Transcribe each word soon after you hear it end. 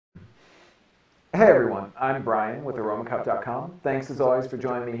Hey everyone, I'm Brian with aromacup.com. Thanks as always for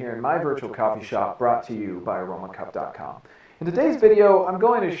joining me here in my virtual coffee shop brought to you by aromacup.com. In today's video, I'm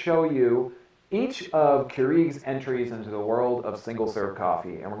going to show you each of Keurig's entries into the world of single-serve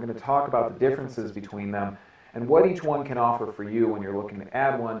coffee, and we're going to talk about the differences between them and what each one can offer for you when you're looking to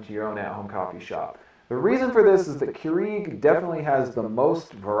add one to your own at-home coffee shop. The reason for this is that Keurig definitely has the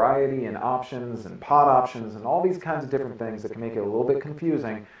most variety and options and pod options and all these kinds of different things that can make it a little bit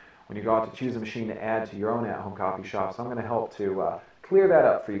confusing when you go out to choose a machine to add to your own at-home coffee shop. So I'm going to help to clear that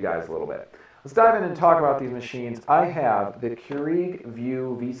up for you guys a little bit. Let's dive in and talk about these machines. I have the Keurig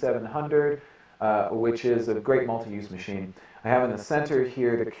VUE V700, which is a great multi-use machine. I have in the center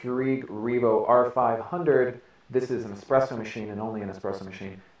here the Keurig Rivo R500. This is an espresso machine and only an espresso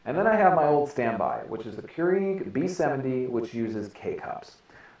machine. And then I have my old standby, which is the Keurig B70, which uses K-cups.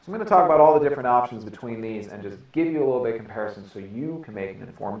 So I'm going to talk about all the different options between these and just give you a little bit of comparison so you can make an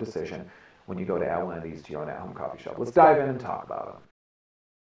informed decision when you go to add one of these to your own at-home coffee shop. Let's dive in and talk about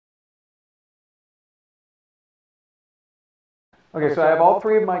them. Okay, so I have all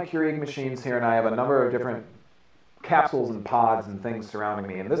three of my Keurig machines here, and I have a number of different capsules and pods and things surrounding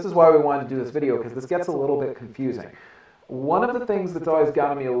me. And this is why we wanted to do this video, because this gets a little bit confusing. One of the things that's always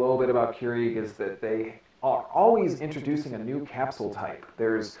gotten me a little bit about Keurig is that they are always introducing a new capsule type.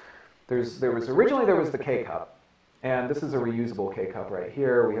 There was originally the K-cup, and this is a reusable K-cup right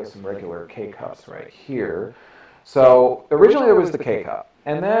here. We have some regular K-cups right here. So originally there was the K-cup,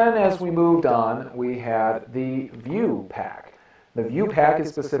 and then as we moved on, we had the VUE pack. The VUE pack is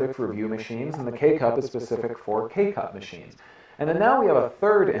specific for VUE machines, and the K-cup is specific for K-cup machines. And then now we have a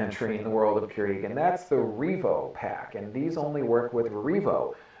third entry in the world of Keurig, and that's the Rivo pack, and these only work with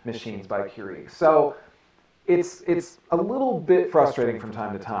Rivo machines by Keurig. So it's a little bit frustrating from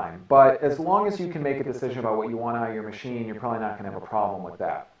time to time, but as long as you can make a decision about what you want out of your machine, you're probably not going to have a problem with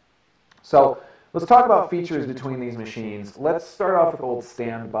that. So let's talk about features between these machines. Let's start off with old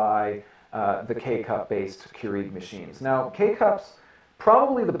standby, the K-cup based Keurig machines. Now, K-cups,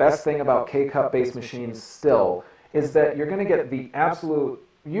 probably the best thing about K-cup based machines still is that you're going to get the absolute,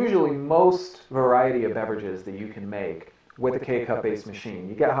 usually most variety of beverages that you can make with a K-cup based machine.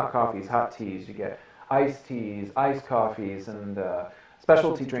 You get hot coffees, hot teas, you get iced teas, iced coffees, and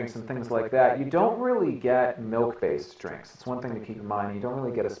specialty drinks and things like that. You don't really get milk-based drinks. It's one thing to keep in mind. You don't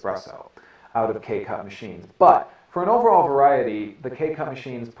really get espresso out of K-cup machines. But for an overall variety, the K-cup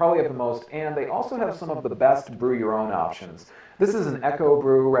machines probably have the most, and they also have some of the best brew-your-own options. This is an Echo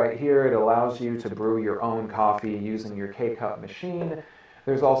Brew right here. It allows you to brew your own coffee using your K-cup machine.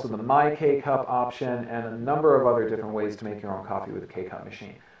 There's also the My K-cup option and a number of other different ways to make your own coffee with a K-cup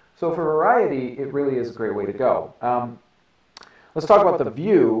machine. So for variety, it really is a great way to go. Let's talk about the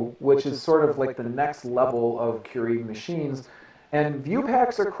VUE, which is sort of like the next level of Keurig machines. And VUE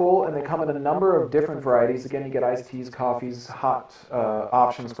packs are cool, and they come in a number of different varieties. Again, you get iced teas, coffees, hot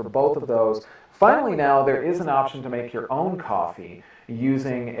options for both of those. Finally now, there is an option to make your own coffee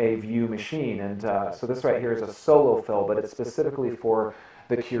using a VUE machine. And so this right here is a solo fill, but it's specifically for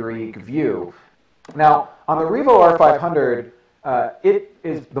the Keurig VUE. Now, on the Rivo R500, it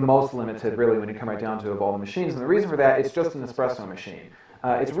is the most limited, really, when you come right down to it, of all the machines. And the reason for that, it's just an espresso machine.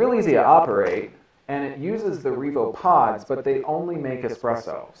 It's really easy to operate, and it uses the Rivo pods, but they only make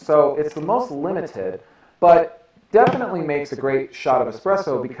espresso. So it's the most limited, but definitely makes a great shot of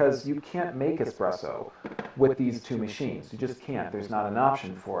espresso because you can't make espresso with these two machines. You just can't. There's not an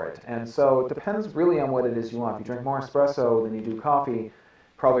option for it. And so it depends really on what it is you want. If you drink more espresso than you do coffee,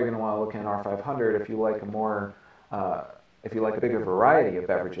 probably going to want to look at an R500. If you like a more if you like a bigger variety of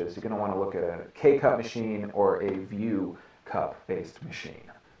beverages, you're going to want to look at a K-cup machine or a VUE cup-based machine.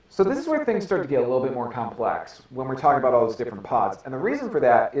 So this is where things start to get a little bit more complex when we're talking about all those different pods. And the reason for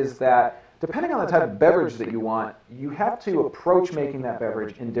that is that depending on the type of beverage that you want, you have to approach making that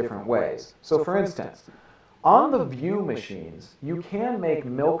beverage in different ways. So for instance, on the VUE machines, you can make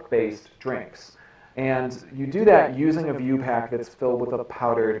milk-based drinks. And you do that using a VUE pack that's filled with a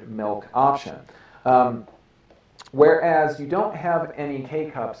powdered milk option. Whereas you don't have any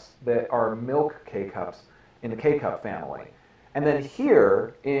K-cups that are milk K-cups in the K-cup family. And then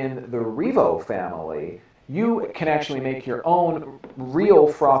here in the Rivo family, you can actually make your own real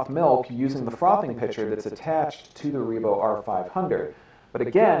froth milk using the frothing pitcher that's attached to the Rivo R500. But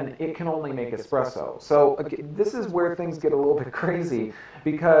again, it can only make espresso. So again, this is where things get a little bit crazy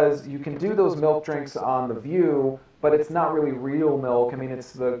because you can do those milk drinks on the VUE, but it's not really real milk. I mean,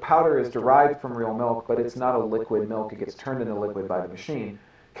 the powder is derived from real milk, but it's not a liquid milk. It gets turned into liquid by the machine.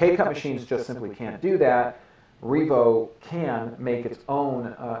 K-cup machines just simply can't do that. Rivo can make its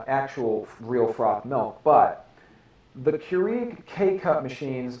own actual real froth milk, but the Keurig K-Cup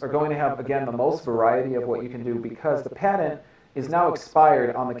machines are going to have, again, the most variety of what you can do because the patent is now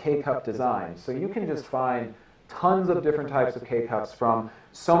expired on the K-Cup design. So you can just find tons of different types of K-Cups from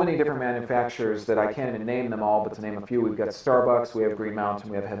so many different manufacturers that I can't even name them all, but to name a few, we've got Starbucks, we have Green Mountain,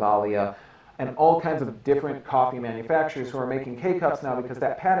 we have Hivalia, and all kinds of different coffee manufacturers who are making K-Cups now because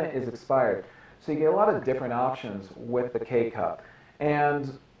that patent is expired. So you get a lot of different options with the K-Cup.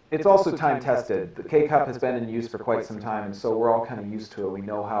 And it's also time tested. The K-Cup has been in use for quite some time, and so we're all kind of used to it. We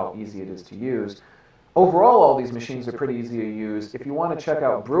know how easy it is to use. Overall, all these machines are pretty easy to use. If you want to check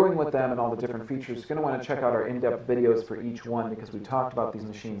out brewing with them and all the different features, you're going to want to check out our in-depth videos for each one because we talked about these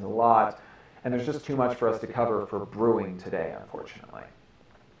machines a lot, and there's just too much for us to cover for brewing today, unfortunately.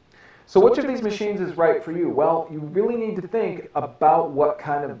 So which of these machines is right for you? Well, you really need to think about what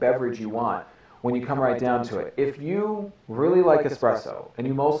kind of beverage you want when you come right down to it. If you really like espresso, and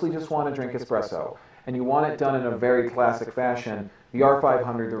you mostly just want to drink espresso, and you want it done in a very classic fashion, the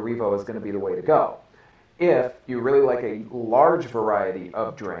R500, the Rivo, is going to be the way to go. If you really like a large variety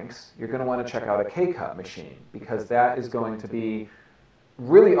of drinks, you're going to want to check out a K-Cup machine because that is going to be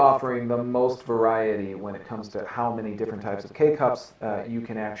really offering the most variety when it comes to how many different types of K-Cups you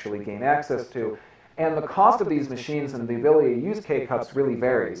can actually gain access to. And the cost of these machines and the ability to use K-Cups really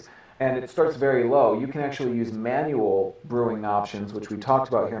varies. And it starts very low. You can actually use manual brewing options, which we talked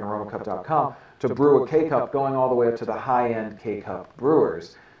about here on aromacup.com, to brew a K-Cup going all the way up to the high-end K-Cup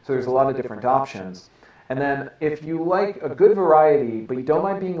brewers. So there's a lot of different options. And then if you like a good variety, but you don't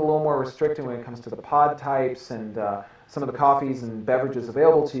mind being a little more restricted when it comes to the pod types and some of the coffees and beverages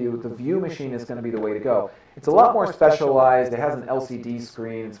available to you, the VUE machine is going to be the way to go. It's a lot more specialized. It has an LCD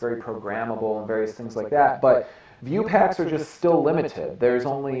screen. It's very programmable and various things like that. But VUE packs are just still limited. There's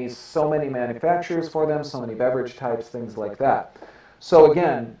only so many manufacturers for them, so many beverage types, things like that. So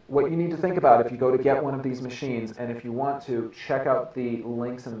again, what you need to think about if you go to get one of these machines, and if you want to check out the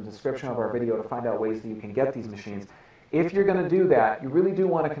links in the description of our video to find out ways that you can get these machines, if you're going to do that, you really do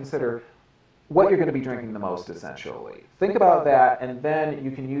want to consider what you're going to be drinking the most, essentially. Think about that, and then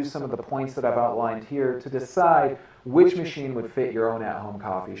you can use some of the points that I've outlined here to decide which machine would fit your own at-home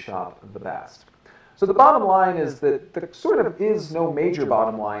coffee shop the best. So the bottom line is that there sort of is no major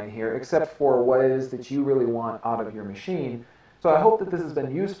bottom line here except for what it is that you really want out of your machine. So I hope that this has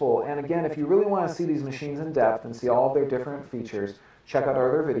been useful, and again, if you really want to see these machines in depth and see all of their different features, check out our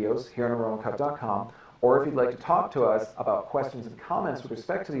other videos here on aromacup.com, or if you'd like to talk to us about questions and comments with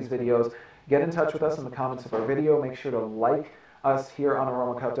respect to these videos, get in touch with us in the comments of our video. Make sure to like us here on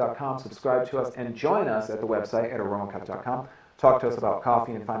aromacup.com, subscribe to us, and join us at the website at aromacup.com. Talk to us about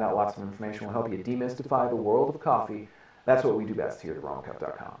coffee and find out lots of information. We'll help you demystify the world of coffee. That's what we do best here at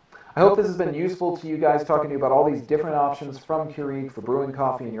aromacup.com. I hope this has been useful to you guys, talking to you about all these different options from Keurig for brewing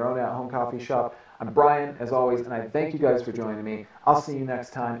coffee in your own at-home coffee shop. I'm Brian, as always, and I thank you guys for joining me. I'll see you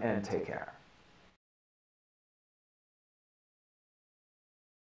next time, and take care.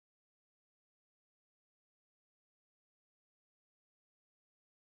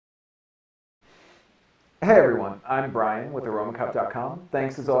 Hey everyone, I'm Brian with aromacup.com.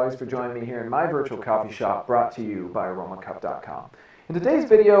 Thanks as always for joining me here in my virtual coffee shop brought to you by aromacup.com. In today's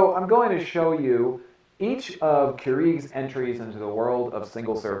video, I'm going to show you each of Keurig's entries into the world of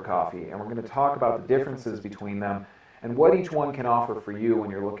single-serve coffee, and we're going to talk about the differences between them and what each one can offer for you when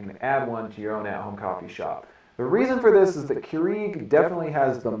you're looking to add one to your own at-home coffee shop. The reason for this is that Keurig definitely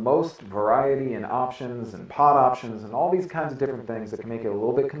has the most variety and options and pod options and all these kinds of different things that can make it a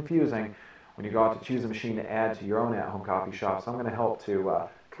little bit confusing when you go out to choose a machine to add to your own at-home coffee shop. So I'm going to help to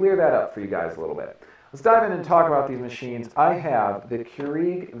clear that up for you guys a little bit. Let's dive in and talk about these machines. I have the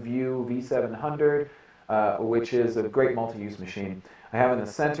Keurig VUE V700, which is a great multi-use machine. I have in the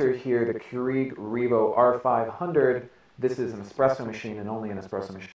center here the Keurig Rivo R500. This is an espresso machine and only an espresso machine.